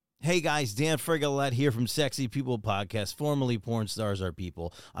Hey guys, Dan Frigolette here from Sexy People Podcast, formerly Porn Stars Are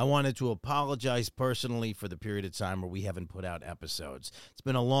People. I wanted to apologize personally for the period of time where we haven't put out episodes. It's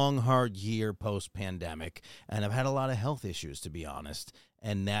been a long, hard year post-pandemic, and I've had a lot of health issues, to be honest,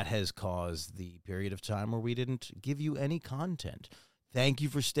 and that has caused the period of time where we didn't give you any content. Thank you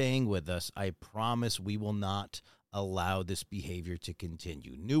for staying with us. I promise we will not allow this behavior to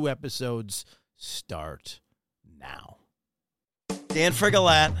continue. New episodes start now. Dan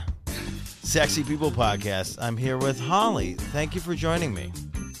Frigolette, Sexy People Podcast. I'm here with Holly. Thank you for joining me.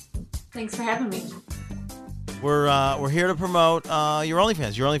 Thanks for having me. We're here to promote your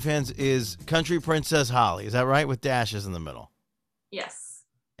OnlyFans. Your OnlyFans is Country Princess Holly. Is that right? With dashes in the middle. Yes.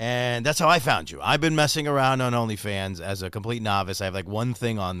 And that's how I found you. I've been messing around on OnlyFans as a complete novice. I have like one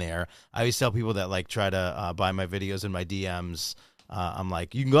thing on there. I always tell people that like try to buy my videos in my DMs. I'm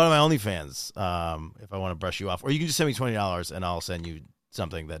like, you can go to my OnlyFans if I want to brush you off, or you can just send me $20 and I'll send you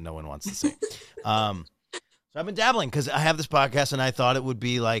something that no one wants to see. So I've been dabbling because I have this podcast and I thought it would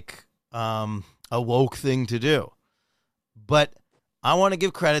be like a woke thing to do. But I want to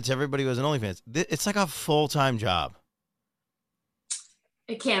give credit to everybody who has an OnlyFans. It's like a full-time job.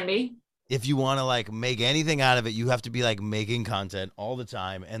 It can be. If you want to like make anything out of it, you have to be like making content all the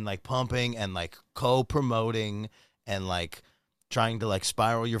time and like pumping and like co-promoting and like trying to like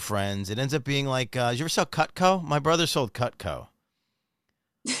spiral your friends. It ends up being like, did you ever sell Cutco? My brother sold Cutco.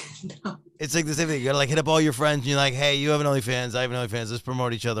 No. It's like the same thing. You gotta like hit up all your friends and you're like, hey, you have an OnlyFans, I have an OnlyFans. Let's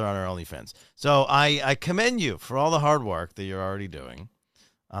promote each other on our OnlyFans. So I commend you for all the hard work that you're already doing.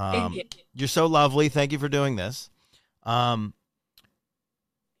 Thank you. You're so lovely. Thank you for doing this.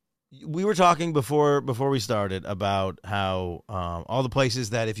 We were talking before we started about how all the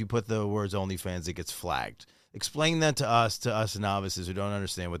places that if you put the words OnlyFans, it gets flagged. Explain that to us novices who don't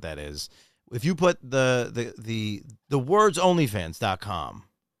understand what that is. If you put the words OnlyFans.com,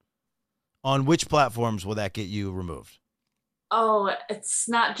 on which platforms will that get you removed? Oh, it's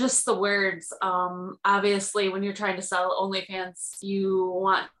not just the words. Obviously, when you're trying to sell OnlyFans, you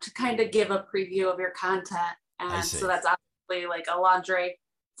want to kind of give a preview of your content. And so that's obviously like a lingerie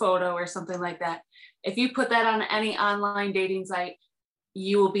photo or something like that. If you put that on any online dating site,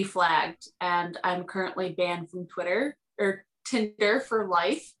 you will be flagged. And I'm currently banned from Twitter or Tinder for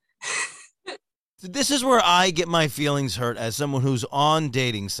life. This is where I get my feelings hurt as someone who's on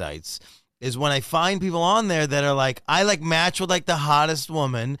dating sites, is when I find people on there that are like, I like match with like the hottest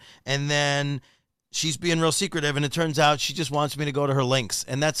woman, and then she's being real secretive, and it turns out she just wants me to go to her links.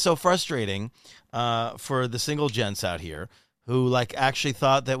 And that's so frustrating for the single gents out here who like actually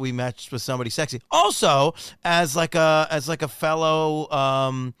thought that we matched with somebody sexy. Also, as like a fellow,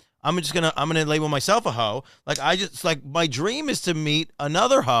 I'm gonna label myself a hoe. Like I just like my dream is to meet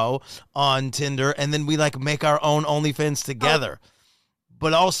another hoe on Tinder, and then we like make our own OnlyFans together. Oh.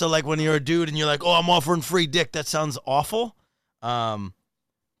 But also like when you're a dude and you're like, oh, I'm offering free dick. That sounds awful.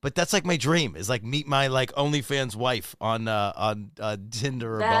 But that's like my dream is like meet my like OnlyFans wife on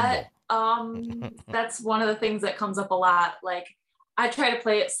Tinder or Bumble. That's one of the things that comes up a lot. Like I try to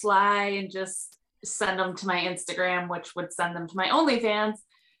play it sly and just send them to my Instagram, which would send them to my OnlyFans.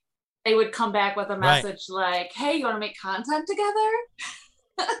 They would come back with a message like, hey, you want to make content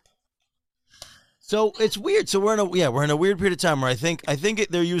together? So it's weird. So we're in a weird period of time where I think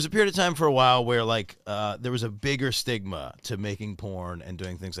there was a period of time for a while where like there was a bigger stigma to making porn and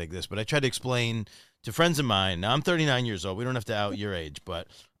doing things like this. But I tried to explain to friends of mine. Now I'm 39 years old. We don't have to out your age, but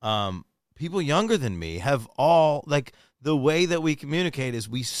people younger than me have all like the way that we communicate is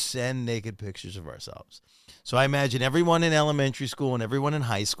we send naked pictures of ourselves. So I imagine everyone in elementary school and everyone in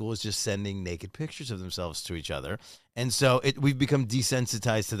high school is just sending naked pictures of themselves to each other. And so we've become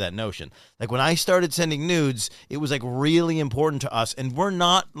desensitized to that notion. Like when I started sending nudes, it was like really important to us. And we're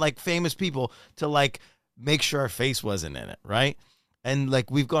not like famous people to like make sure our face wasn't in it, right? And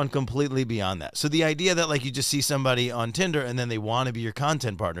like we've gone completely beyond that. So the idea that like you just see somebody on Tinder and then they want to be your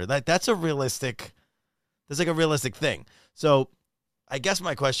content partner, that's a realistic thing. So I guess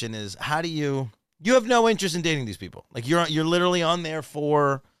my question is, how do you have no interest in dating these people? Like you're literally on there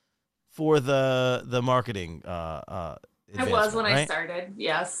for the marketing. I was when I started.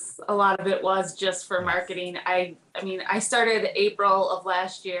 Yes, a lot of it was just for marketing. I mean, I started April of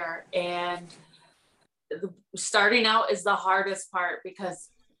last year, and starting out is the hardest part because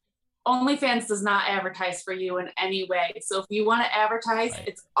OnlyFans does not advertise for you in any way. So if you want to advertise,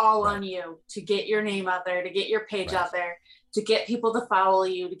 it's all on you to get your name out there, to get your page out there, to get people to follow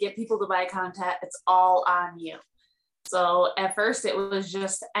you, to get people to buy content. It's all on you. So at first it was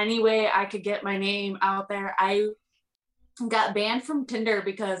just any way I could get my name out there. I got banned from Tinder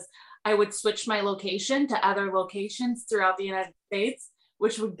because I would switch my location to other locations throughout the United States,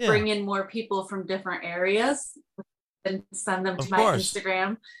 which would Yeah, bring in more people from different areas and send them to of my course.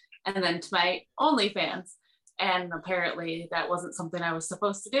 Instagram and then to my OnlyFans. And apparently that wasn't something I was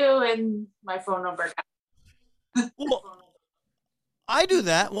supposed to do, and my phone number Well, I do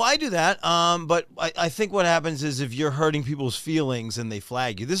that. Well, I do that. But I think what happens is if you're hurting people's feelings and they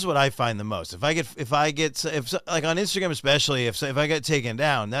flag you, this is what I find the most. If like on Instagram, especially if I get taken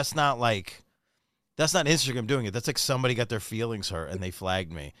down, that's not Instagram doing it. That's like somebody got their feelings hurt and they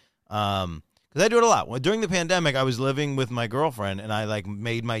flagged me. Because I do it a lot. Well, during the pandemic, I was living with my girlfriend and I like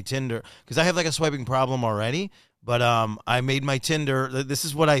made my Tinder because I have like a swiping problem already. But I made my Tinder. This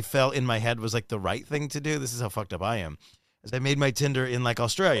is what I felt in my head was like the right thing to do. This is how fucked up I am. Is I made my Tinder in like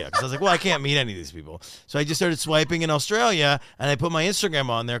Australia because I was like, well, I can't meet any of these people. So I just started swiping in Australia and I put my Instagram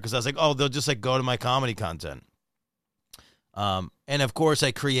on there because I was like, oh, they'll just like go to my comedy content. And of course,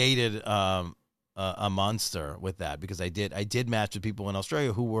 I created a monster with that because I did match with people in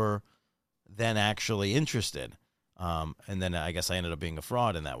Australia who were then actually interested. And then I guess I ended up being a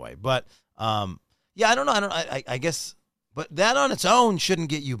fraud in that way. But yeah, I don't know. I guess, but that on its own shouldn't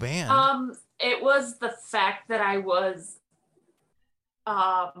get you banned. It was the fact that I was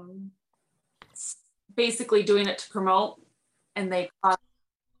basically doing it to promote, and they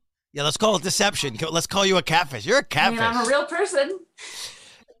Yeah, let's call it deception. Let's call you a catfish. You're a catfish. I mean, I'm a real person.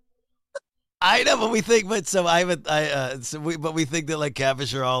 I know, but we think, but so I haven't. But we think that like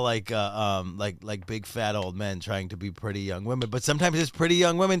catfish are all like big fat old men trying to be pretty young women. But sometimes it's pretty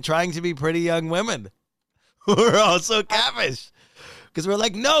young women trying to be pretty young women who are also catfish. Because we're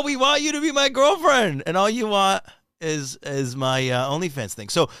like, no, we want you to be my girlfriend, and all you want is my OnlyFans thing.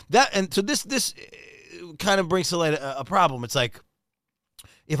 So this kind of brings to light a problem. It's like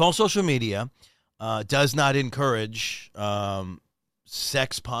if all social media does not encourage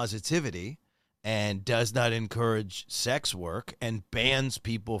sex positivity and does not encourage sex work and bans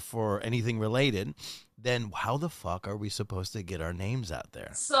people for anything related, then how the fuck are we supposed to get our names out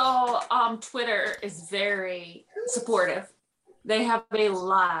there? So Twitter is very supportive. They have a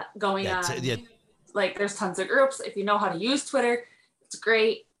lot going on. Yeah. Like there's tons of groups. If you know how to use Twitter, it's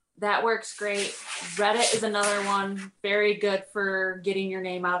great. That works great. Reddit is another one. Very good for getting your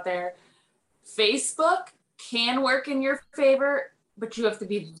name out there. Facebook can work in your favor, but you have to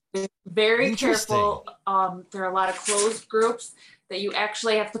be very careful. There are a lot of closed groups that you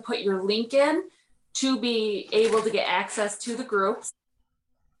actually have to put your link in to be able to get access to the groups.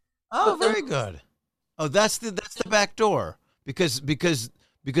 Oh, very good. Oh, that's the back door. Because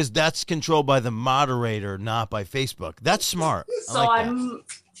that's controlled by the moderator, not by Facebook. That's smart.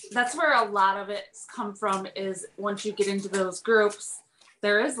 That's where a lot of it's come from is once you get into those groups,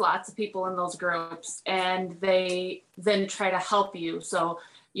 there is lots of people in those groups and they then try to help you. So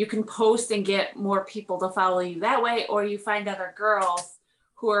you can post and get more people to follow you that way, or you find other girls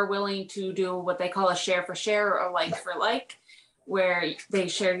who are willing to do what they call a share for share or like for like, where they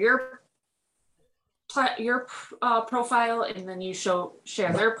share your profile and then you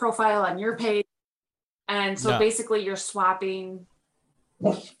share their profile on your page, and so basically you're swapping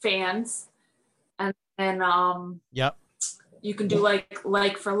fans, and then you can do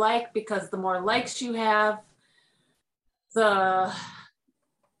like for like, because the more likes you have, the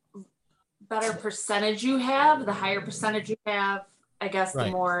better percentage you have, the higher percentage you have, I guess, the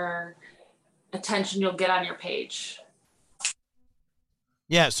more attention you'll get on your page.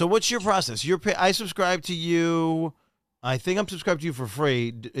 Yeah. So what's your process? I subscribe to you. I think I'm subscribed to you for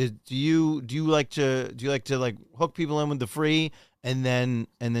free. Do you like to like hook people in with the free and then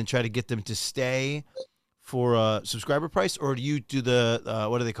try to get them to stay for a subscriber price, or do you do the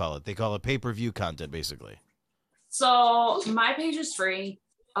what do they call it? They call it pay-per-view content, basically. So my page is free.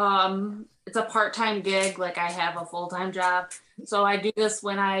 It's a part-time gig. Like I have a full-time job, so I do this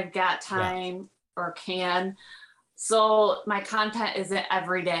when I've got time or can. So my content isn't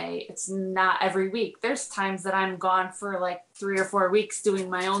every day. It's not every week. There's times that I'm gone for like 3 or 4 weeks doing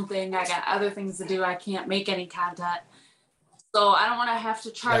my own thing. I got other things to do. I can't make any content. So I don't want to have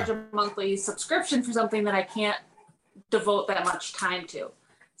to charge a monthly subscription for something that I can't devote that much time to.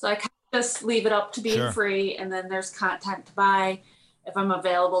 So I kind of just leave it up to being free, and then there's content to buy. If I'm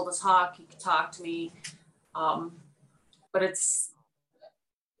available to talk, you can talk to me. But it's,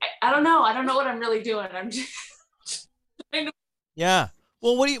 I don't know. I don't know what I'm really doing. I'm just Yeah.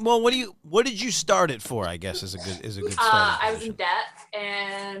 Well, what did you start it for? I guess is a good start. I was in debt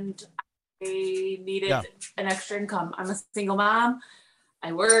and I needed an extra income. I'm a single mom.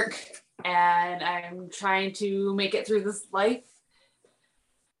 I work and I'm trying to make it through this life.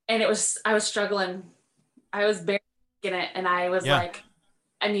 And I was struggling. I was barely in it, and I was like,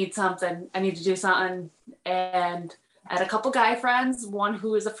 I need something. I need to do something. And I had a couple guy friends, one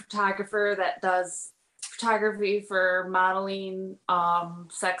who is a photographer that does photography for modeling,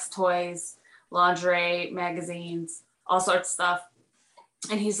 sex toys, lingerie, magazines, all sorts of stuff.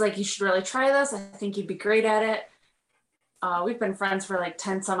 And he's like, you should really try this. I think you'd be great at it. We've been friends for like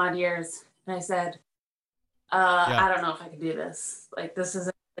 10 some odd years. And I said, I don't know if I can do this. Like, this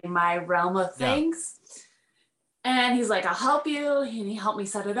isn't really my realm of things. Yeah. And he's like, I'll help you. And he helped me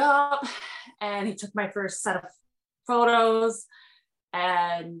set it up. And he took my first set of photos.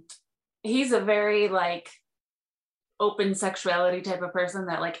 And he's a very like open sexuality type of person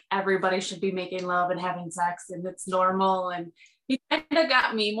that like everybody should be making love and having sex and it's normal. And he kind of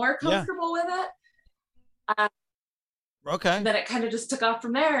got me more comfortable with it. Okay. Then it kind of just took off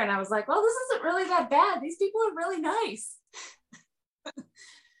from there. And I was like, well, this isn't really that bad. These people are really nice.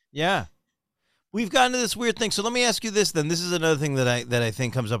 Yeah. We've gotten to this weird thing. So let me ask you this then. This is another thing that I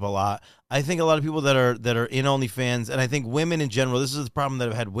think comes up a lot. I think a lot of people that are in OnlyFans, and I think women in general, this is the problem that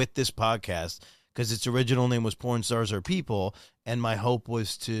I've had with this podcast, because its original name was Porn Stars Are People, and my hope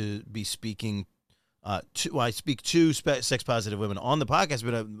was to be speaking I speak to sex positive women on the podcast,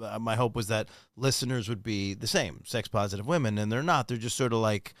 but my hope was that listeners would be the same, sex positive women, and they're not. They're just sort of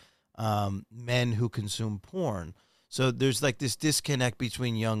like men who consume porn. So there's like this disconnect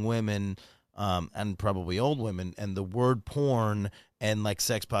between young women and probably old women and the word porn and like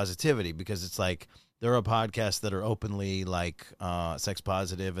sex positivity, because it's like there are podcasts that are openly like sex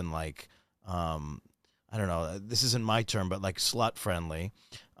positive and like I don't know, this isn't my term, but like slut friendly.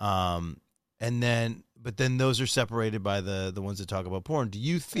 But then those are separated by the ones that talk about porn. Do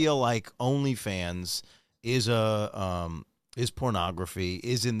you feel like OnlyFans is pornography,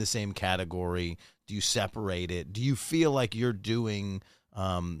 is in the same category? Do you separate it? Do you feel like you're doing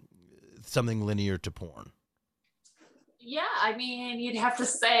something linear to porn? Yeah, I mean, you'd have to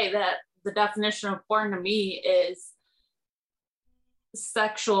say that the definition of porn to me is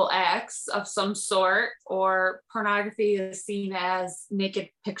sexual acts of some sort, or pornography is seen as naked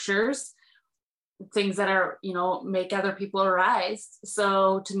pictures, things that are, you know, make other people aroused.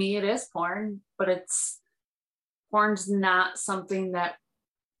 So to me it is porn, but porn's not something that,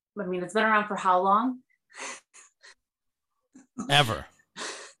 I mean, it's been around for how long? Ever.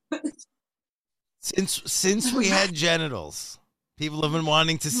 Since we had genitals, people have been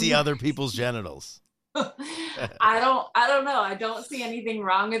wanting to see other people's genitals. I don't know. I don't see anything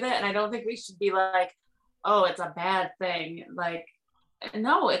wrong with it. And I don't think we should be like, oh, it's a bad thing. Like,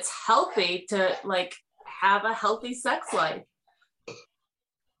 no, it's healthy to like have a healthy sex life.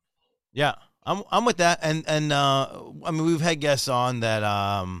 Yeah, I'm with that. And I mean, we've had guests on that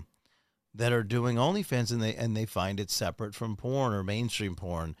that are doing OnlyFans and they find it separate from porn or mainstream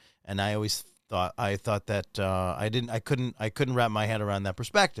porn. And I always thought that I couldn't wrap my head around that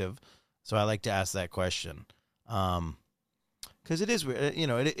perspective. So I like to ask that question. Because it is weird, you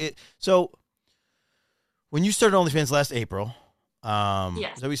know, so when you started OnlyFans last April,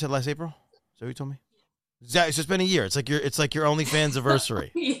 yes. Is that what you said, last April? Is that what you told me? So it's been a year. It's like your OnlyFans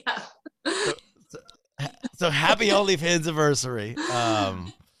anniversary. Yeah. So happy OnlyFans anniversary.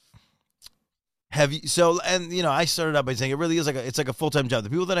 Have you? So, and you know, I started out by saying it really is it's like a full-time job. The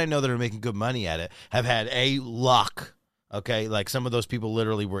people that I know that are making good money at it have had luck. Okay, like some of those people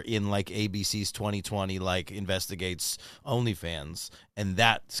literally were in like ABC's 2020 like investigates OnlyFans, and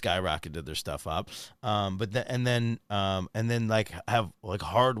that skyrocketed their stuff up. But then like have like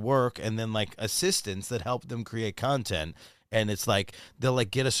hard work, and then like assistants that help them create content. And it's like they'll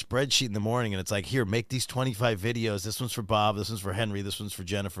like get a spreadsheet in the morning, and it's like, here, make these 25 videos. This one's for Bob. This one's for Henry. This one's for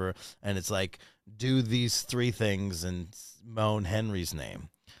Jennifer. And it's like, do these 3 things and moan Henry's name.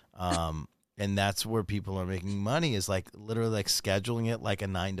 And that's where people are making money, is like literally like scheduling it like a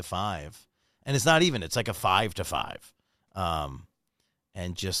 9 to 5. And it's not even, it's like a 5 to 5.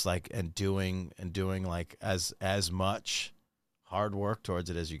 And just like, and doing like as much hard work towards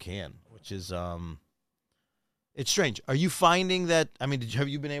it as you can, which is, it's strange. Are you finding that, I mean, have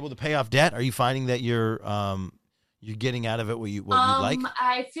you been able to pay off debt? Are you finding that you're getting out of it what you like?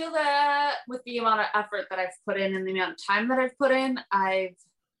 I feel that with the amount of effort that I've put in and the amount of time that I've put in, I've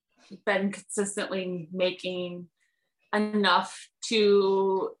been consistently making enough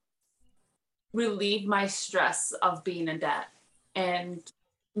to relieve my stress of being in debt and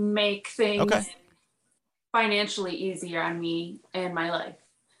make things financially easier on me and my life.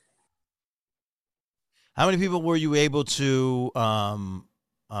 How many people were you able to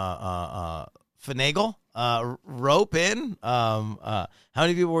finagle, rope in? How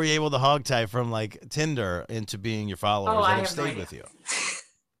many people were you able to hog tie from like Tinder into being your followers that have stayed with you?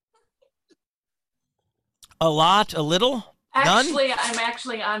 A lot, a little? None? Actually, I'm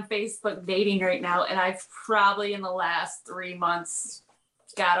actually on Facebook dating right now, and I've probably in the last 3 months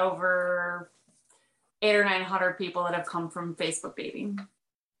got over 800 or 900 people that have come from Facebook dating.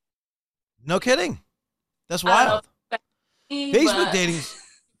 No kidding. That's I don't know wild. if that's me, Facebook but dating's.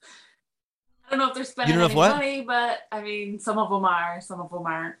 I don't know if they're You spending don't know if any what? money, but I mean, some of them are, some of them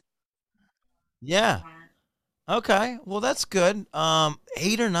aren't. Yeah. Okay. Well, that's good.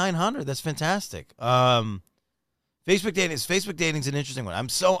 8 or 900. That's fantastic. Facebook dating is an interesting one. I'm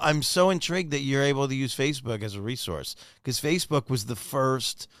so intrigued that you're able to use Facebook as a resource because Facebook was the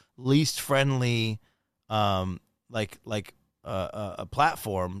first least friendly, a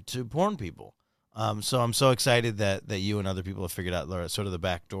platform to porn people. So I'm so excited that you and other people have figured out sort of the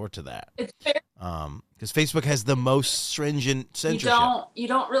back door to that. It's fair. Because Facebook has the most stringent censorship. You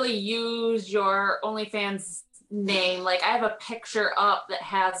don't really use your OnlyFans name. Like I have a picture up that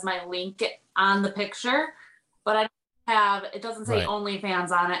has my link on the picture, but I don't have, it doesn't say Right.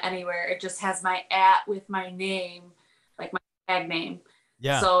 OnlyFans on it anywhere. It just has my @ with my name, like my tag name.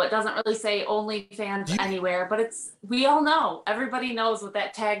 Yeah. So it doesn't really say OnlyFans anywhere, but we all know, everybody knows what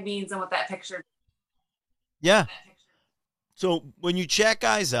that tag means and what that picture. Yeah. So when you chat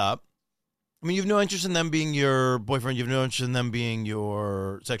guys up, I mean, you've no interest in them being your boyfriend. You've no interest in them being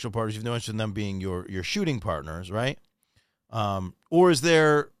your sexual partners. You've no interest in them being your shooting partners, right? Or is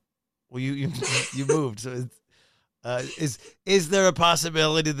there? Well, you moved. So is there a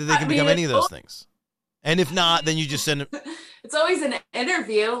possibility that they can become any of those things? And if not, then you just send it. It's always an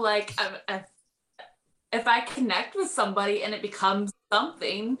interview. Like if I connect with somebody and it becomes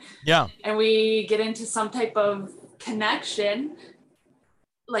something, Yeah, and we get into some type of connection.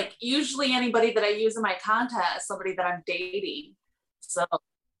 Like usually anybody that I use in my content is somebody that I'm dating. So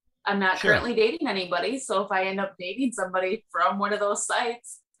I'm not currently dating anybody. So if I end up dating somebody from one of those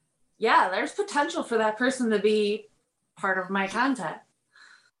sites, yeah, there's potential for that person to be part of my content.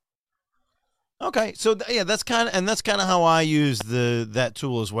 Okay, so that's kind of how I use that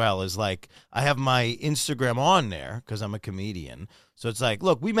tool as well. Is like I have my Instagram on there because I'm a comedian. So it's like,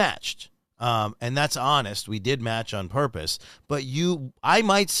 look, we matched. And that's honest. We did match on purpose, but I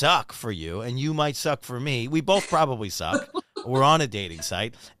might suck for you and you might suck for me. We both probably suck. We're on a dating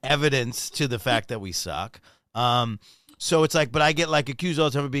site, evidence to the fact that we suck. So it's like, but I get like accused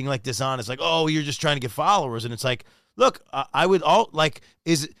all the time of being like dishonest. Like, oh, you're just trying to get followers. And it's like, look, I would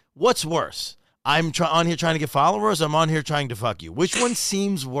what's worse? I'm on here trying to get followers. I'm on here trying to fuck you. Which one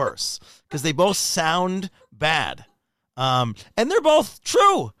seems worse? Because they both sound bad. And they're both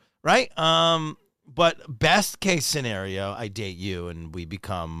true. Right? But best case scenario, I date you and we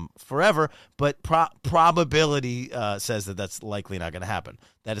become forever. But probability says that that's likely not going to happen.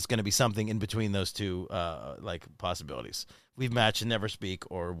 That it's going to be something in between those two possibilities. We've matched and never speak,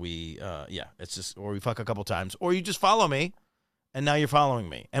 or it's just, or we fuck a couple times, or you just follow me, and now you're following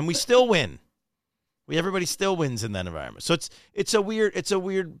me, and we still win. Everybody still wins in that environment. So it's a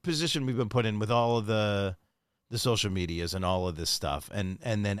weird position we've been put in with all of the social medias and all of this stuff. And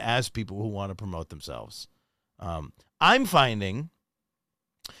then as people who want to promote themselves, I'm finding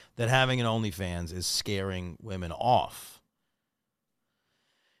that having an OnlyFans is scaring women off.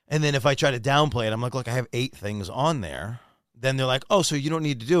 And then if I try to downplay it, I'm like, look, I have 8 things on there. Then they're like, oh, so you don't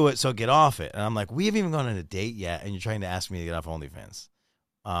need to do it, so get off it. And I'm like, we haven't even gone on a date yet, and you're trying to ask me to get off OnlyFans.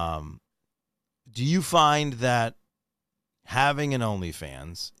 Do you find that having an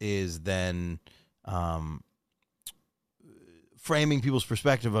OnlyFans is then framing people's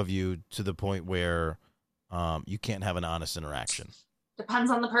perspective of you to the point where you can't have an honest interaction?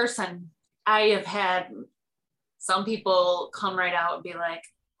 Depends on the person. I have had some people come right out and be like,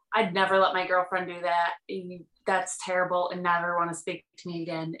 I'd never let my girlfriend do that. That's terrible, and never want to speak to me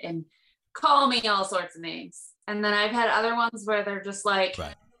again, and call me all sorts of names. And then I've had other ones where they're just like,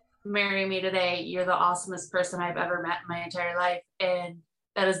 right, marry me today. You're the awesomest person I've ever met in my entire life. And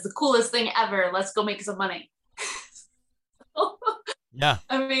that is the coolest thing ever. Let's go make some money. Yeah.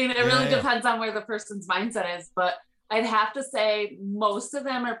 I mean, it really depends on where the person's mindset is, but I'd have to say most of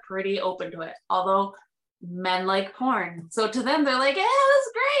them are pretty open to it. Although men like porn. So to them, they're like, yeah,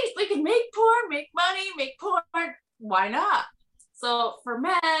 that's great. We can make porn, make money, make porn. Why not? So for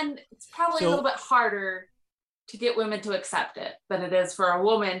men, it's probably a little bit harder to get women to accept it than it is for a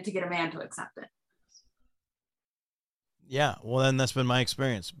woman to get a man to accept it. Yeah. Well, then that's been my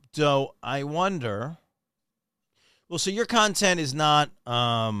experience. So I wonder, well, so your content is not,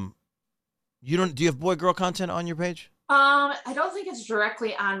 do you have boy girl content on your page? I don't think it's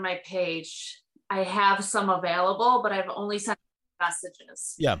directly on my page. I have some available, but I've only sent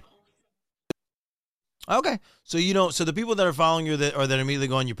messages. Yeah. Okay. So so the people that are following you that immediately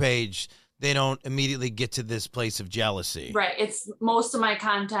go on your page, they don't immediately get to this place of jealousy. Right. It's most of my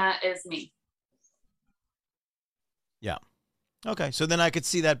content is me. Yeah. Okay, so then I could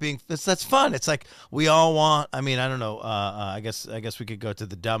see that being that's fun. It's like we all want. I mean, I don't know. I guess we could go to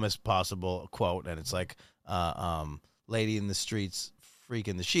the dumbest possible quote, and it's like, "Lady in the streets, freak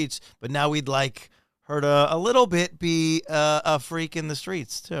in the sheets." But now we'd like her to a little bit be a freak in the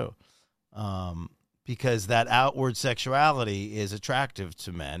streets too, because that outward sexuality is attractive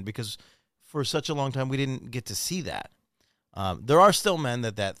to men. Because for such a long time we didn't get to see that. There are still men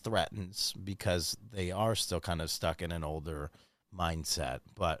that threatens because they are still kind of stuck in an older mindset,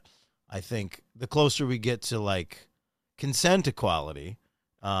 but I think the closer we get to like consent equality,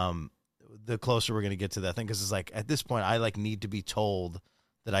 the closer we're going to get to that thing. Because it's like at this point I like need to be told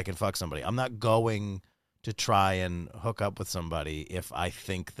that I can fuck somebody. I'm not going to try and hook up with somebody if I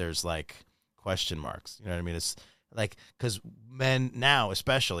think there's like question marks, you know what I mean? It's like, because men now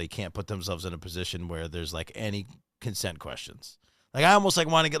especially can't put themselves in a position where there's like any consent questions. Like I almost like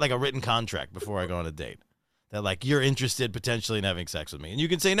want to get like a written contract before I go on a date. That like you're interested potentially in having sex with me, and you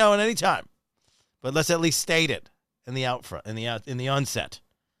can say no at any time, but let's at least state it in the in the onset.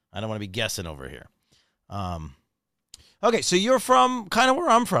 I don't want to be guessing over here. Okay, so you're from kind of where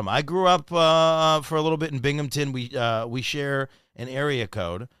I'm from. I grew up for a little bit in Binghamton. We share an area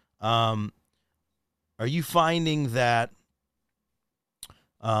code. Are you finding that?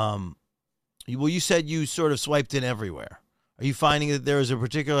 You said you sort of swiped in everywhere. Are you finding that there is a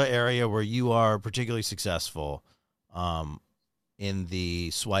particular area where you are particularly successful in the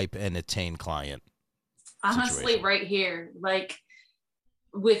swipe and attain client Honestly, situation? right here, like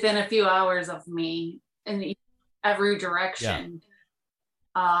within a few hours of me in every direction,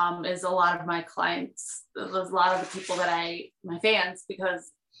 is a lot of my clients. There's a lot of the people my fans,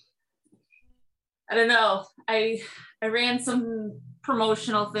 because I don't know, I ran some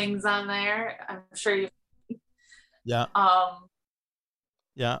promotional things on there. I'm sure you. Yeah.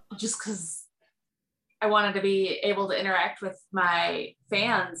 Just because I wanted to be able to interact with my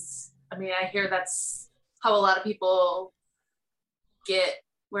fans. I mean, I hear that's how a lot of people get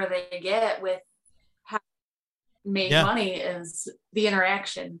where they get with how to make money is the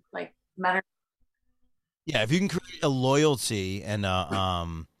interaction. Like men are. Yeah, if you can create a loyalty and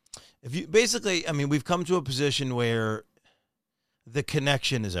if you basically, I mean, we've come to a position where the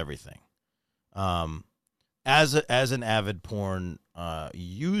connection is everything. As an avid porn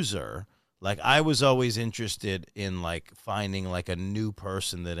user, like I was always interested in like finding like a new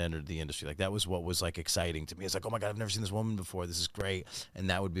person that entered the industry. Like that was what was like exciting to me. It's like, oh my God, I've never seen this woman before. This is great. And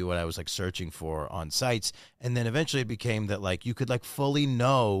that would be what I was like searching for on sites. And then eventually it became that like you could like fully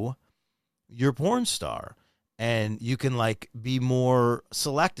know your porn star and you can like be more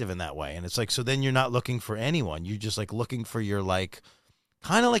selective in that way. And it's like, so then you're not looking for anyone. You're just like looking for your like,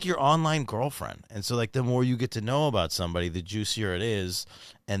 kind of like your online girlfriend. And so like the more you get to know about somebody, the juicier it is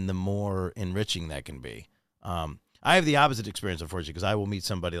and the more enriching that can be. I have the opposite experience, unfortunately, because I will meet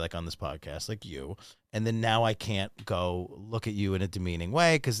somebody like on this podcast, like you, and then now I can't go look at you in a demeaning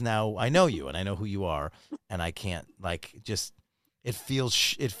way because now I know you and I know who you are, and I can't like just it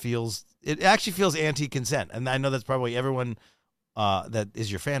actually feels anti-consent, and I know that's probably everyone that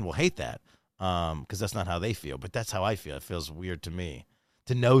is your fan will hate that because that's not how they feel, but that's how I feel. It feels weird to me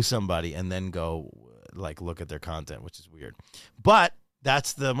to know somebody and then go like look at their content, which is weird. But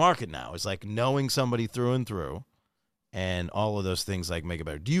that's the market now. It's like knowing somebody through and through and all of those things like make it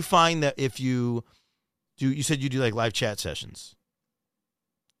better. Do you find that if you said you do like live chat sessions?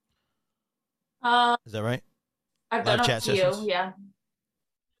 Is that right? I've done a few, yeah.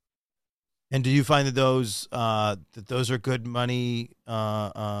 And do you find that those are good money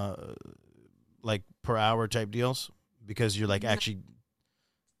like per hour type deals because you're like actually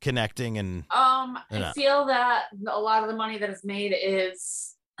connecting and I feel that a lot of the money that is made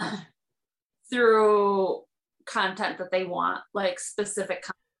is through content that they want, like specific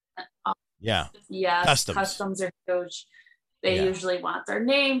content. Yes, customs are huge. They usually want their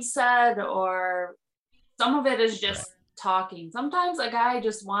name said, or some of it is just talking. Sometimes a guy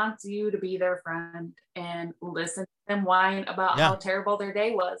just wants you to be their friend and listen to them whine about how terrible their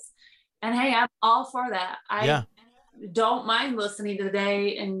day was. And hey, I'm all for that. I don't mind listening to the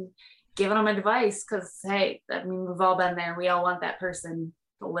day and giving them advice because, hey, I mean, we've all been there. We all want that person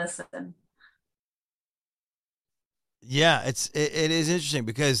to listen. Yeah, it is interesting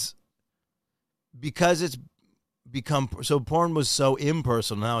because it's become so porn was so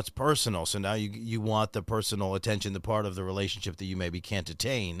impersonal. Now it's personal. So now you want the personal attention, the part of the relationship that you maybe can't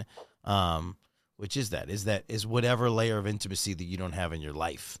attain, which is whatever layer of intimacy that you don't have in your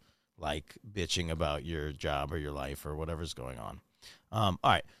life, like bitching about your job or your life or whatever's going on. All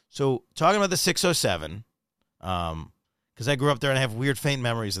right. So talking about the 607, because I grew up there and I have weird faint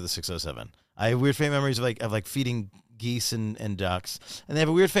memories of the 607. I have weird faint memories of like feeding geese and ducks, and they have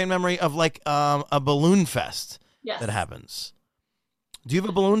a weird faint memory of like a balloon fest that happens. Do you have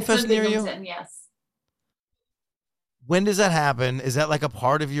a balloon fest near you? Yes. When does that happen? Is that like a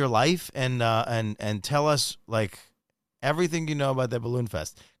part of your life? And tell us like everything you know about that balloon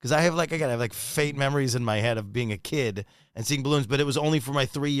fest, because I have like faint memories in my head of being a kid and seeing balloons, but it was only for my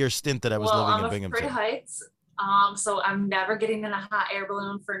 3-year stint that I was living in Binghamton. I'm afraid of heights, so I'm never getting in a hot air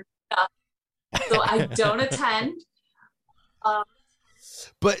balloon for nothing. So I don't attend.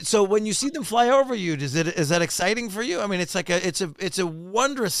 But so when you see them fly over you, is that exciting for you? I mean, it's like it's a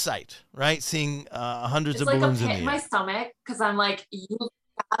wondrous sight, right? Seeing hundreds of balloons in the air. It's like a pit in my stomach, because I'm like, you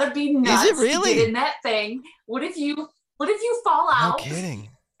gotta be nuts. Is it really? To get in that thing? What if you fall out? No kidding.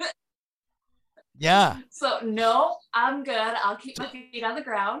 Yeah. So no, I'm good. I'll keep my feet on the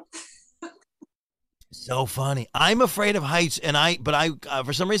ground. So funny. I'm afraid of heights, but I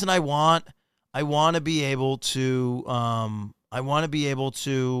for some reason I want to be able to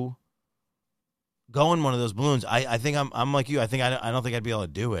go in one of those balloons. I think I'm like you. I don't think I'd be able to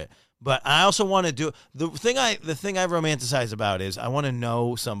do it. But I also want to do the thing I romanticize about is I want to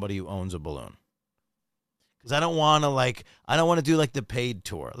know somebody who owns a balloon. Because I don't want to do like the paid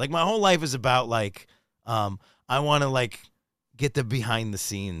tour. Like my whole life is about like I want to like get the behind the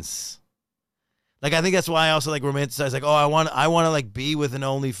scenes. Like I think that's why I also like romanticize like, oh, I want to like be with an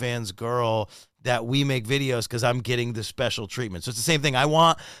OnlyFans girl that we make videos because I'm getting the special treatment. So it's the same thing. I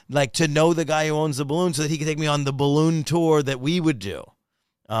want like to know the guy who owns the balloon so that he can take me on the balloon tour that we would do.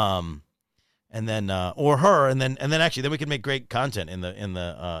 And then or her, and then actually then we can make great content in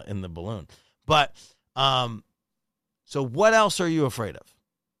the balloon. But so what else are you afraid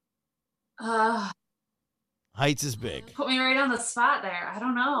of? Heights is big. Put me right on the spot there. I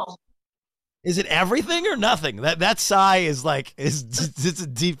don't know. Is it everything or nothing? That sigh is like it's a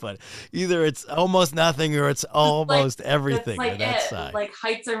deep one. Either it's almost nothing or it's almost everything. Like that sigh. Like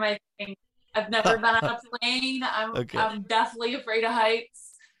heights are my thing. I've never been on a plane. I'm definitely afraid of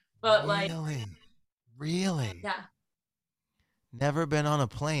heights. But really? Yeah. Never been on a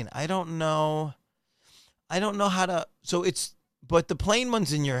plane. I don't know how to. So but the plane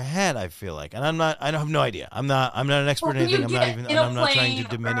one's in your head, I feel like, and I have no idea. I'm not an expert in anything. I'm not trying to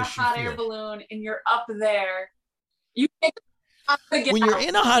diminish your fear. Hot air balloon, and you're up there. When you're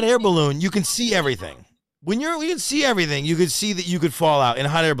in a hot air balloon, you can see everything. When you can see everything, you could see that you could fall out in a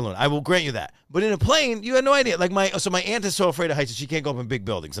hot air balloon. I will grant you that. But in a plane, you had no idea. Like my aunt is so afraid of heights that she can't go up in big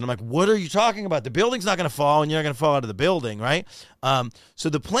buildings. And I'm like, what are you talking about? The building's not going to fall, and you're not going to fall out of the building, right? So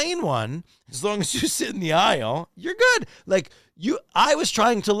the plane one, as long as you sit in the aisle, you're good. Like I was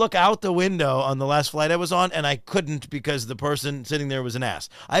trying to look out the window on the last flight I was on, and I couldn't because the person sitting there was an ass.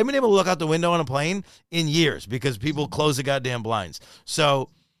 I haven't been able to look out the window on a plane in years because people close the goddamn blinds. So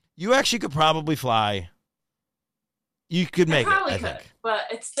you actually could probably fly. You could make it, I think. But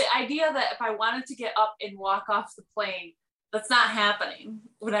it's the idea that if I wanted to get up and walk off the plane, that's not happening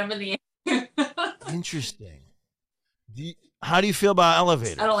when I'm in the air. Interesting. How do you feel about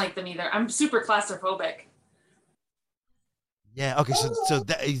elevators? I don't like them either. I'm super claustrophobic. Yeah. Okay. So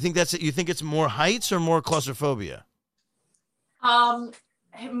you think you think it's more heights or more claustrophobia?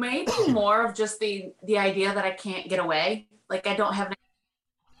 Maybe more of just the idea that I can't get away. Like I don't have.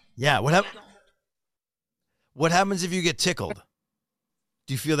 Yeah. What happens if you get tickled?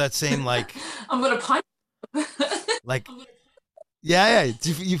 Do you feel that same like? I'm gonna punch. Like. Yeah.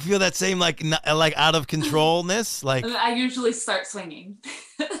 Do you feel that same like out of controlness? Like I usually start swinging.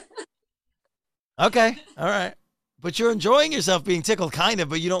 Okay. All right. But you're enjoying yourself being tickled, kind of,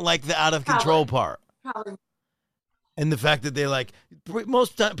 but you don't like the out of control part. Probably. And the fact that they're like,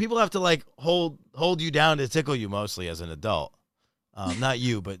 most people have to like hold you down to tickle you mostly as an adult. Not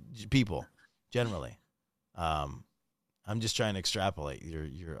you, but people generally. I'm just trying to extrapolate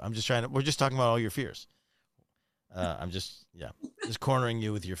we're just talking about all your fears. I'm just cornering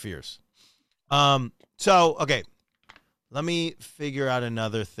you with your fears. So, okay, let me figure out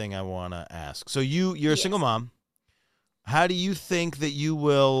another thing I want to ask. So you're a single mom. How do you think that you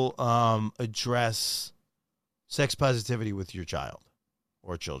will address sex positivity with your child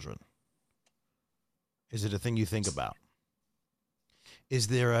or children? Is it a thing you think about? Is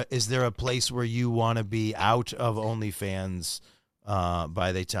there a place where you want to be out of OnlyFans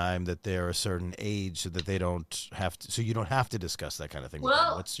by the time that they're a certain age, so that they don't have to, so you don't have to discuss that kind of thing?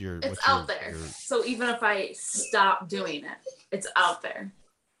 Well, what's out there. So even if I stop doing it, it's out there.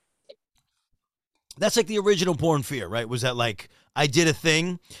 That's like the original porn fear, right? Was that like I did a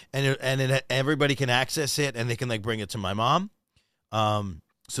thing and everybody can access it and they can like bring it to my mom?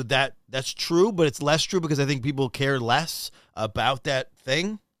 So that's true, but it's less true because I think people care less about that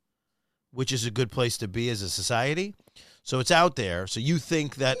thing, which is a good place to be as a society. So it's out there. So you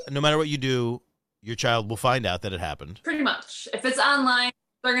think that no matter what you do, your child will find out that it happened. Pretty much. If it's online,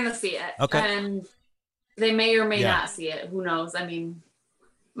 they're going to see it. Okay. And they may or may not see it. Who knows? I mean,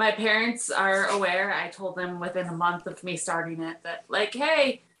 my parents are aware. I told them within a month of me starting it that, like,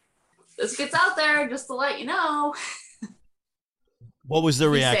 hey, this gets out there just to let you know. What was their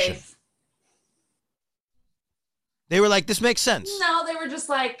reaction? Safe. They were like, this makes sense. No, they were just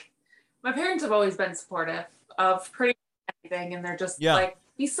like, my parents have always been supportive of pretty much anything. And they're just like,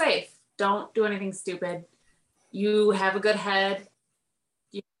 be safe. Don't do anything stupid. You have a good head.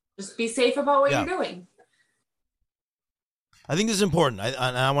 You just be safe about what you're doing. I think this is important.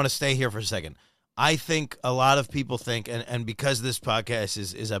 I want to stay here for a second. I think a lot of people think, and because this podcast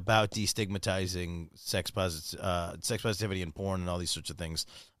is about destigmatizing sex positivity in porn and all these sorts of things,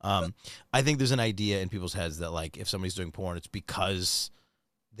 I think there's an idea in people's heads that, like, if somebody's doing porn, it's because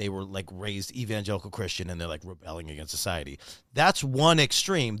they were, like, raised evangelical Christian and they're, like, rebelling against society. That's one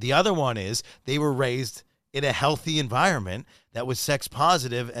extreme. The other one is they were raised in a healthy environment that was sex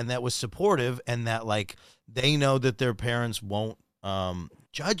positive and that was supportive and that, like, they know that their parents won't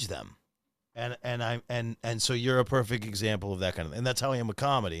judge them. And so you're a perfect example of that kind of thing. And that's how I am with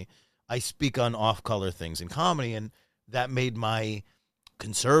comedy. I speak on off-color things in comedy, and that made my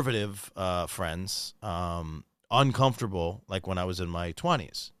conservative friends uncomfortable, like when I was in my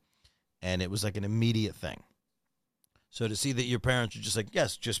 20s. And it was like an immediate thing. So to see that your parents are just like,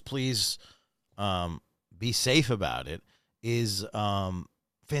 yes, just please be safe about it is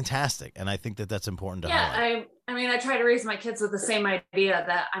fantastic. And I think that that's important to highlight. I mean, I try to raise my kids with the same idea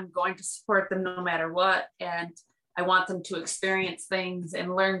that I'm going to support them no matter what. And I want them to experience things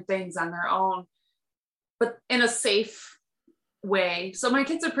and learn things on their own, but in a safe way. So my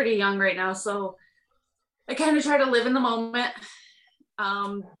kids are pretty young right now. So I kind of try to live in the moment.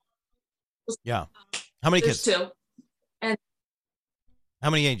 Yeah. How many kids? 2. And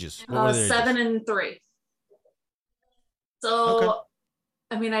how many ages? 7 and 3. So, okay.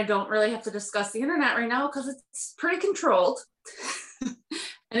 I mean, I don't really have to discuss the internet right now because it's pretty controlled.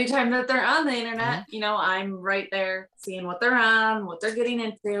 Anytime that they're on the internet, you know, I'm right there seeing what they're on, what they're getting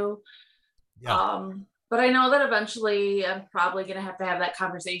into. Yeah. But I know that eventually I'm probably going to have that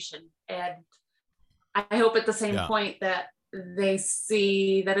conversation. And I hope at the same point that they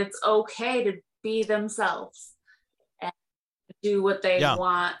see that it's okay to be themselves and do what they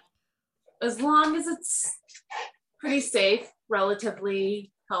want, as long as it's pretty safe,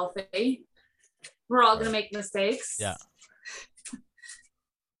 relatively healthy. We're all going to make mistakes. Yeah.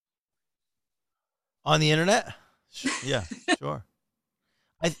 On the internet? Yeah, sure.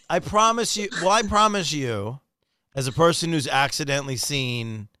 I promise you, I promise you, as a person who's accidentally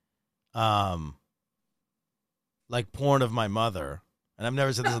seen like porn of my mother, and I've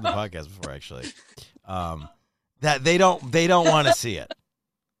never said this on the podcast before, actually, that they don't want to see it.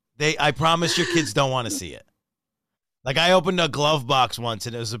 I promise your kids don't want to see it. Like, I opened a glove box once,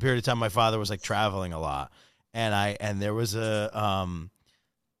 and it was a period of time my father was, like, traveling a lot, and there was a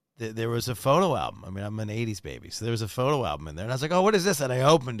photo album. I mean, I'm an 80s baby, so there was a photo album in there, and I was like, oh, what is this? And I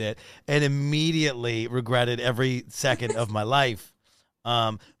opened it and immediately regretted every second of my life.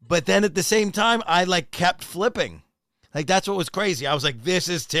 But then at the same time, I, like, kept flipping. Like, that's what was crazy. I was like, this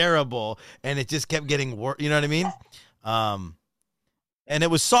is terrible, and it just kept getting worse. You know what I mean? And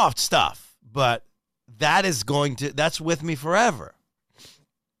it was soft stuff, but that's with me forever.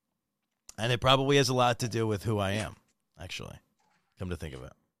 And it probably has a lot to do with who I am, actually, come to think of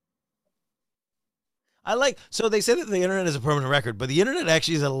it. So they say that the internet is a permanent record, but the internet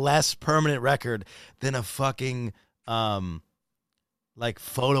actually is a less permanent record than a fucking, like,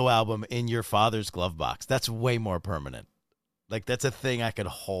 photo album in your father's glove box. That's way more permanent. Like, that's a thing I could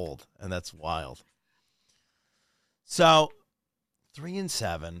hold, and that's wild. So 3 and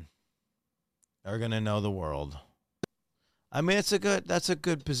 7 are going to know the world. I mean, that's a good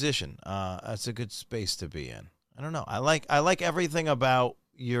position. That's a good space to be in. I don't know. I like everything about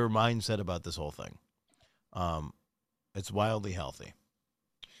your mindset about this whole thing. It's wildly healthy.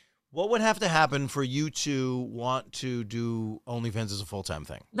 What would have to happen for you to want to do OnlyFans as a full-time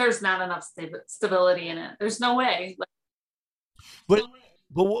thing? There's not enough stability in it. There's no way. But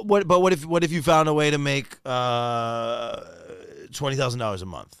what if you found a way to make $20,000 a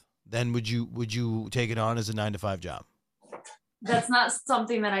month? Then would you take it on as a 9-to-5 job? That's not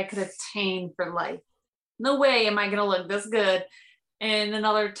something that I could attain for life. No way am I going to look this good in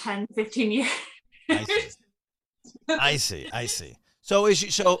another 10, 15 years. I see. So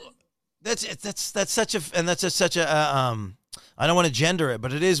that's such a I don't want to gender it,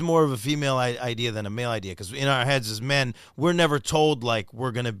 but it is more of a female idea than a male idea, because in our heads as men, we're never told like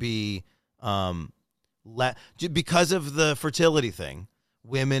we're going to be because of the fertility thing.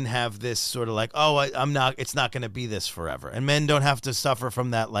 Women have this sort of like, oh, I'm not. It's not going to be this forever, and men don't have to suffer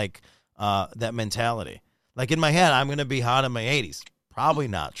from that like that mentality. Like in my head, I'm going to be hot in my 80s. Probably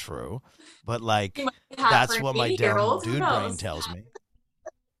not true, but like that's what my dumb dude brain tells me.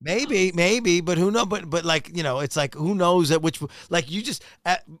 Maybe, but who knows? But like, you know, it's like, who knows at which, like,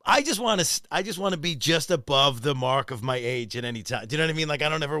 I just want to be just above the mark of my age at any time. Do you know what I mean? Like, I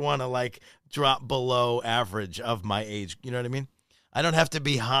don't ever want to like drop below average of my age. You know what I mean? I don't have to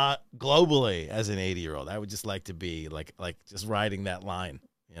be hot globally as an 80-year-old. I would just like to be like just riding that line,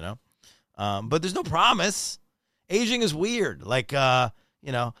 you know? But there's no promise. Aging is weird. Like,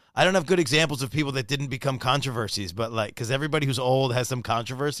 you know, I don't have good examples of people that didn't become controversies, but like, because everybody who's old has some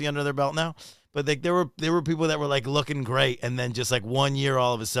controversy under their belt now. But like, there were people that were like looking great, and then just like 1 year,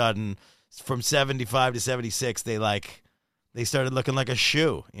 all of a sudden, from 75 to 76, they started looking like a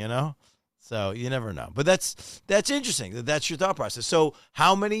shoe, you know. So you never know. But that's interesting. That's your thought process. So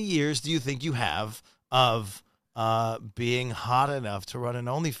how many years do you think you have of being hot enough to run an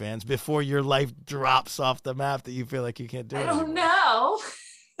OnlyFans before your life drops off the map that you feel like you can't do it? I don't know.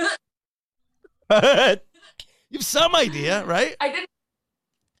 You have some idea, right?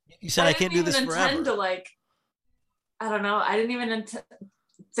 You said I can't do this forever. I didn't even intend to like, I don't know. I didn't even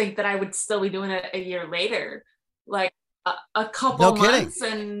think that I would still be doing it a year later. Like a couple months,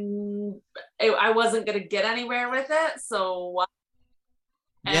 and I wasn't going to get anywhere with it. So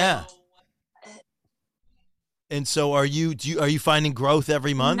yeah. And so are you finding growth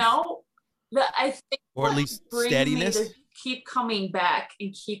every month? No, I think, or at least steadiness, me to keep coming back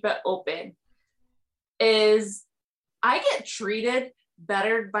and keep it open is I get treated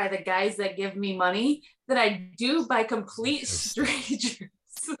better by the guys that give me money than I do by complete strangers.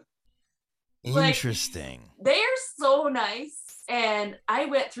 Interesting. Like, they are so nice. And I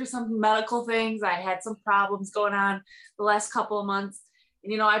went through some medical things. I had some problems going on the last couple of months.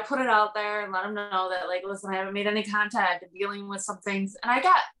 You know, I put it out there and let them know that, like, listen, I haven't made any contact. I'm dealing with some things. And I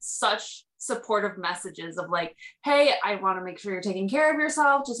got such supportive messages of like, hey, I want to make sure you're taking care of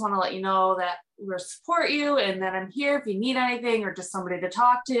yourself. Just want to let you know that we'll support you and that I'm here if you need anything or just somebody to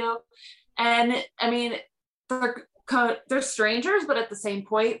talk to. And I mean, they're strangers, but at the same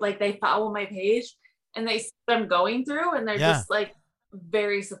point, like, they follow my page and they see what I'm going through, and they're just like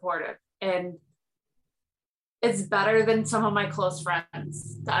very supportive. And it's better than some of my close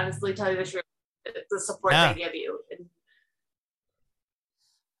friends, to honestly tell you the truth, the support they give you.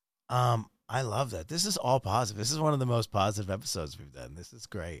 I love that. This is all positive. This is one of the most positive episodes we've done. This is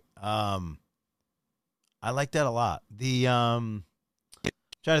great. I like that a lot. Trying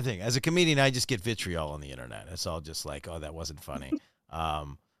to think. As a comedian, I just get vitriol on the internet. It's all just like, oh, that wasn't funny.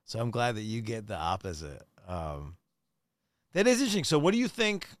 So I'm glad that you get the opposite. That is interesting. So what do you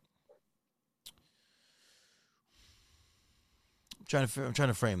think? I'm trying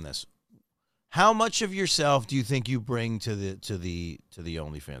to frame this. How much of yourself do you think you bring to the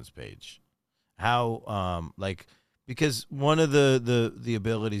OnlyFans page? How because one of the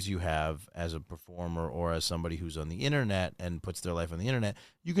abilities you have as a performer or as somebody who's on the internet and puts their life on the internet,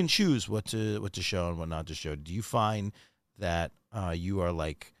 you can choose what to show and what not to show. Do you find that you are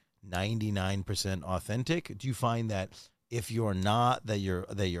like 99% authentic? Do you find that if you're not, that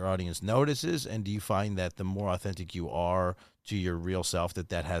your audience notices? And do you find that the more authentic you are to your real self,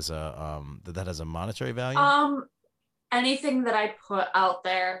 that has a monetary value? Anything that I put out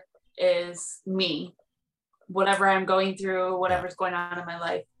there is me. Whatever I'm going through, whatever's going on in my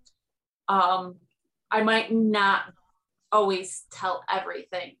life. I might not always tell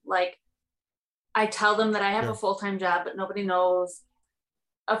everything. Like, I tell them that I have a full-time job, but nobody knows.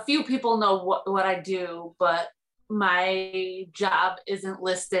 A few people know what I do, but my job isn't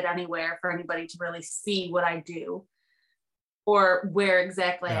listed anywhere for anybody to really see what I do or where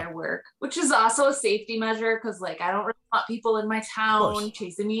exactly I work, which is also a safety measure, because like, I don't really want people in my town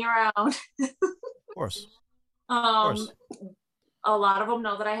chasing me around. Of course. A lot of them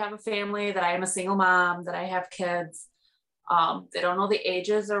know that I have a family, that I am a single mom, that I have kids. They don't know the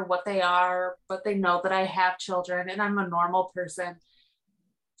ages or what they are, but they know that I have children and I'm a normal person.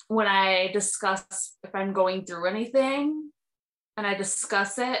 When I discuss if I'm going through anything and I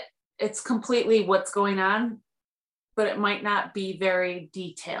discuss it, it's completely what's going on, but it might not be very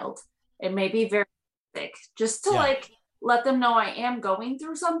detailed. It may be very thick, just to like let them know I am going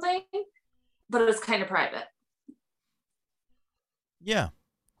through something, but it's kind of private. Yeah.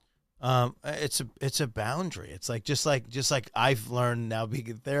 It's a boundary. It's like just like I've learned now being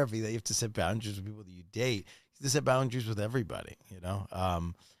in therapy that you have to set boundaries with people that you date. to set boundaries with everybody,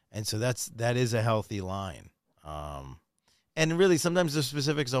 and so that is a healthy line. And really, sometimes the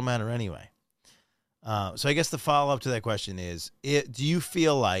specifics don't matter anyway. So I guess the follow up to that question is: do you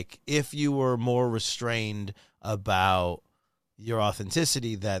feel like if you were more restrained about your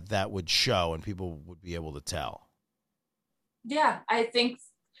authenticity, that would show and people would be able to tell? Yeah, I think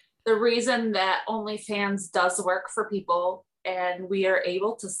the reason that OnlyFans does work for people and we are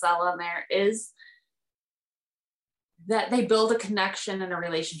able to sell on there is that they build a connection and a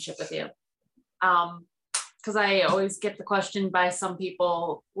relationship with you. Because I always get the question by some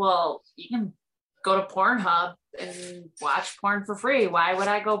people, well, you can go to Pornhub and watch porn for free. Why would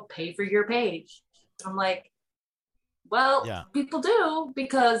I go pay for your page? I'm like, well, yeah. People do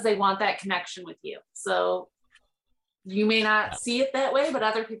because they want that connection with you. So you may not see it that way, but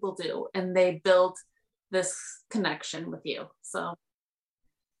other people do. And they build this connection with you. So,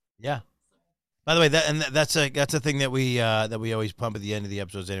 yeah. By the way, that's a thing that we always pump at the end of the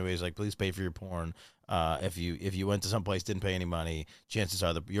episodes anyways, like please pay for your porn. If you went to some place, didn't pay any money, chances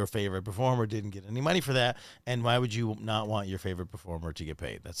are your favorite performer didn't get any money for that. And why would you not want your favorite performer to get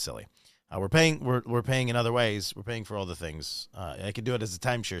paid? That's silly. We're paying in other ways. We're paying for all the things. I could do it as a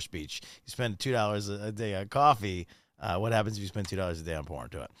timeshare speech. You spend $2 a day on coffee. What happens if you spend $2 a day on porn?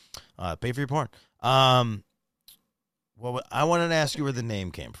 Do it. Pay for your porn. Well, I wanted to ask you where the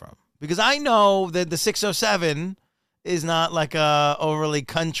name came from. Because I know that the 607 is not like a overly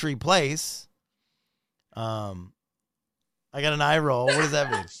country place. I got an eye roll. What does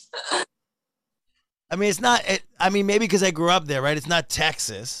that mean? I mean, it's not. Maybe because I grew up there, right? It's not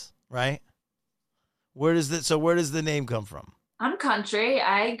Texas, right? Where does the name come from? I'm country.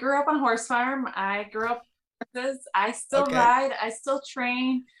 I grew up on horse farm. I grew up with horses. I still ride. I still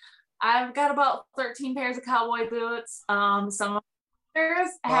train. I've got about 13 pairs of cowboy boots. Some of them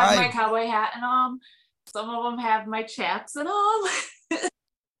have my cowboy hat in them. Some of them have my chaps in them.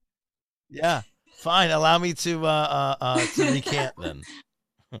 Yeah, fine. Allow me to recant then.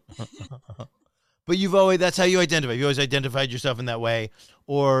 But that's how you identify. You always identified yourself in that way,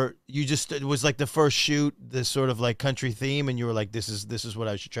 or it was like the first shoot, this sort of like country theme, and you were like, this is what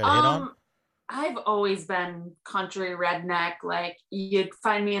I should try to hit on. I've always been country redneck. Like you'd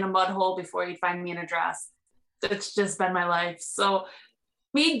find me in a mud hole before you'd find me in a dress. It's just been my life. So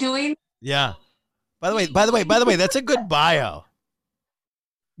me doing. Yeah. By the way, that's a good bio.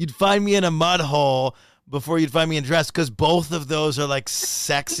 You'd find me in a mud hole before you'd find me in a dress, because both of those are like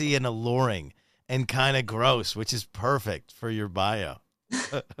sexy and alluring and kind of gross, which is perfect for your bio.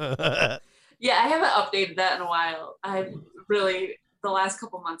 Yeah, I haven't updated that in a while. The last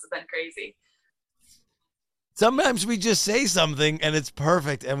couple months have been crazy. Sometimes we just say something and it's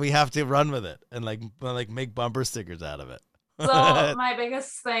perfect and we have to run with it and like make bumper stickers out of it. So my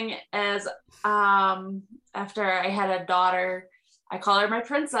biggest thing is after I had a daughter, I call her my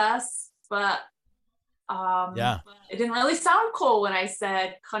princess, but it didn't really sound cool when I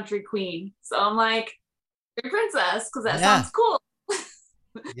said country queen. So I'm like, your princess, because that sounds cool.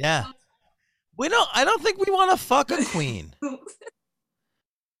 Yeah. I don't think we want to fuck a queen.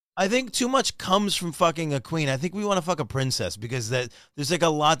 I think too much comes from fucking a queen. I think we want to fuck a princess because there's like a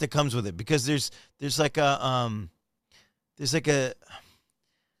lot that comes with it, because there's a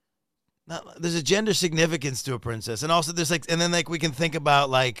gender significance to a princess, and also then we can think about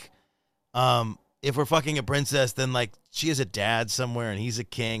if we're fucking a princess, then like she has a dad somewhere and he's a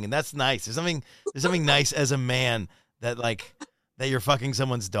king, and that's nice. There's something nice as a man that you're fucking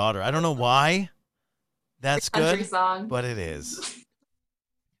someone's daughter. I don't know why that's good, but it is.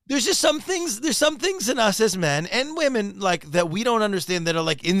 There's just some things in us as men and women that we don't understand that are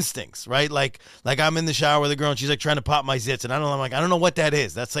like instincts, right? Like I'm in the shower with a girl and she's like trying to pop my zits, and I'm like, I don't know what that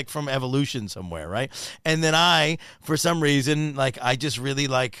is. That's like from evolution somewhere, right? And then for some reason, I just really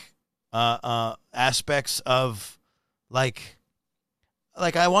like aspects of like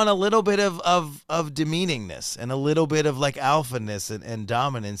I want a little bit of demeaningness and a little bit of alphaness and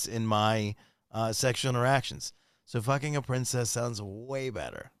dominance in my sexual interactions. So fucking a princess sounds way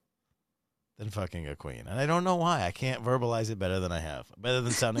better than fucking a queen. And I don't know why. I can't verbalize it better than I have. Better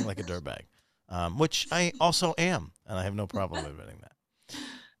than sounding like a dirtbag, which I also am. And I have no problem admitting that.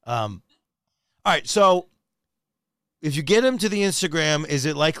 All right. So if you get them to the Instagram, is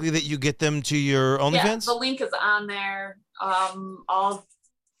it likely that you get them to your OnlyFans? Yeah, the link is on there. All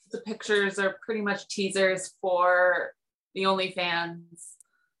the pictures are pretty much teasers for the OnlyFans.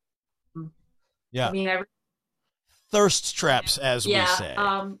 Yeah. I mean, thirst traps, as we say.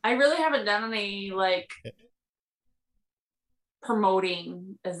 I really haven't done any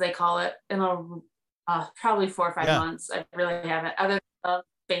promoting, as they call it, in probably 4 or 5 months. I really haven't, other than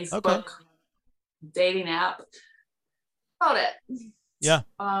Facebook. dating app. About it. Yeah.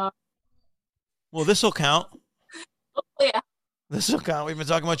 Well, this will count. Yeah. This will count. We've been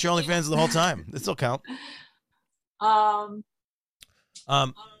talking about your OnlyFans the whole time. This will count.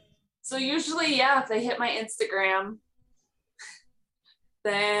 So usually, yeah, if they hit my Instagram,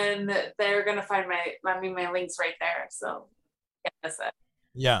 then they're gonna find my links right there. So yeah, that's it.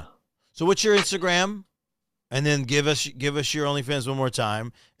 Yeah. So what's your Instagram? And then give us your OnlyFans one more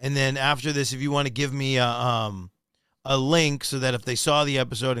time. And then after this, if you want to give me a link so that if they saw the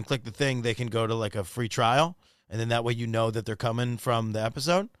episode and click the thing, they can go to like a free trial. And then that way you know that they're coming from the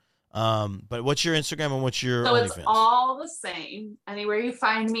episode. But what's your Instagram and what's your OnlyFans? It's all the same. Anywhere you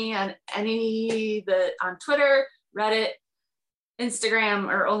find me on on Twitter, Reddit, Instagram,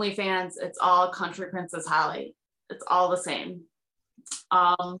 or OnlyFans, it's all Country Princess Holly. It's all the same.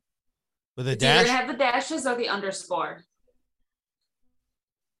 With a dash? You're gonna have the dashes or the underscore.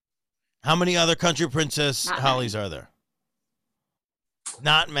 How many other Country Princess Hollies are there?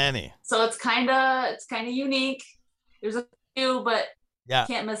 Not many. So it's kind of unique. There's a few, but yeah,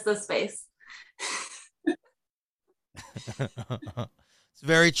 can't miss this space. It's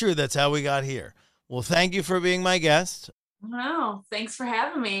very true. That's how we got here. Well, thank you for being my guest. No, thanks for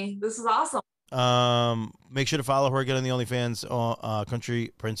having me. This is awesome. Make sure to follow her. Get on the OnlyFans,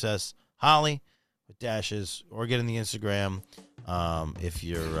 Country Princess Holly with dashes, or get in the Instagram. If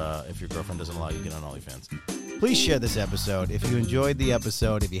your girlfriend doesn't allow you to get on OnlyFans. Please share this episode. If you enjoyed the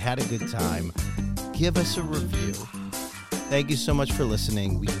episode, if you had a good time, give us a review. Thank you so much for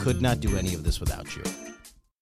listening. We could not do any of this without you.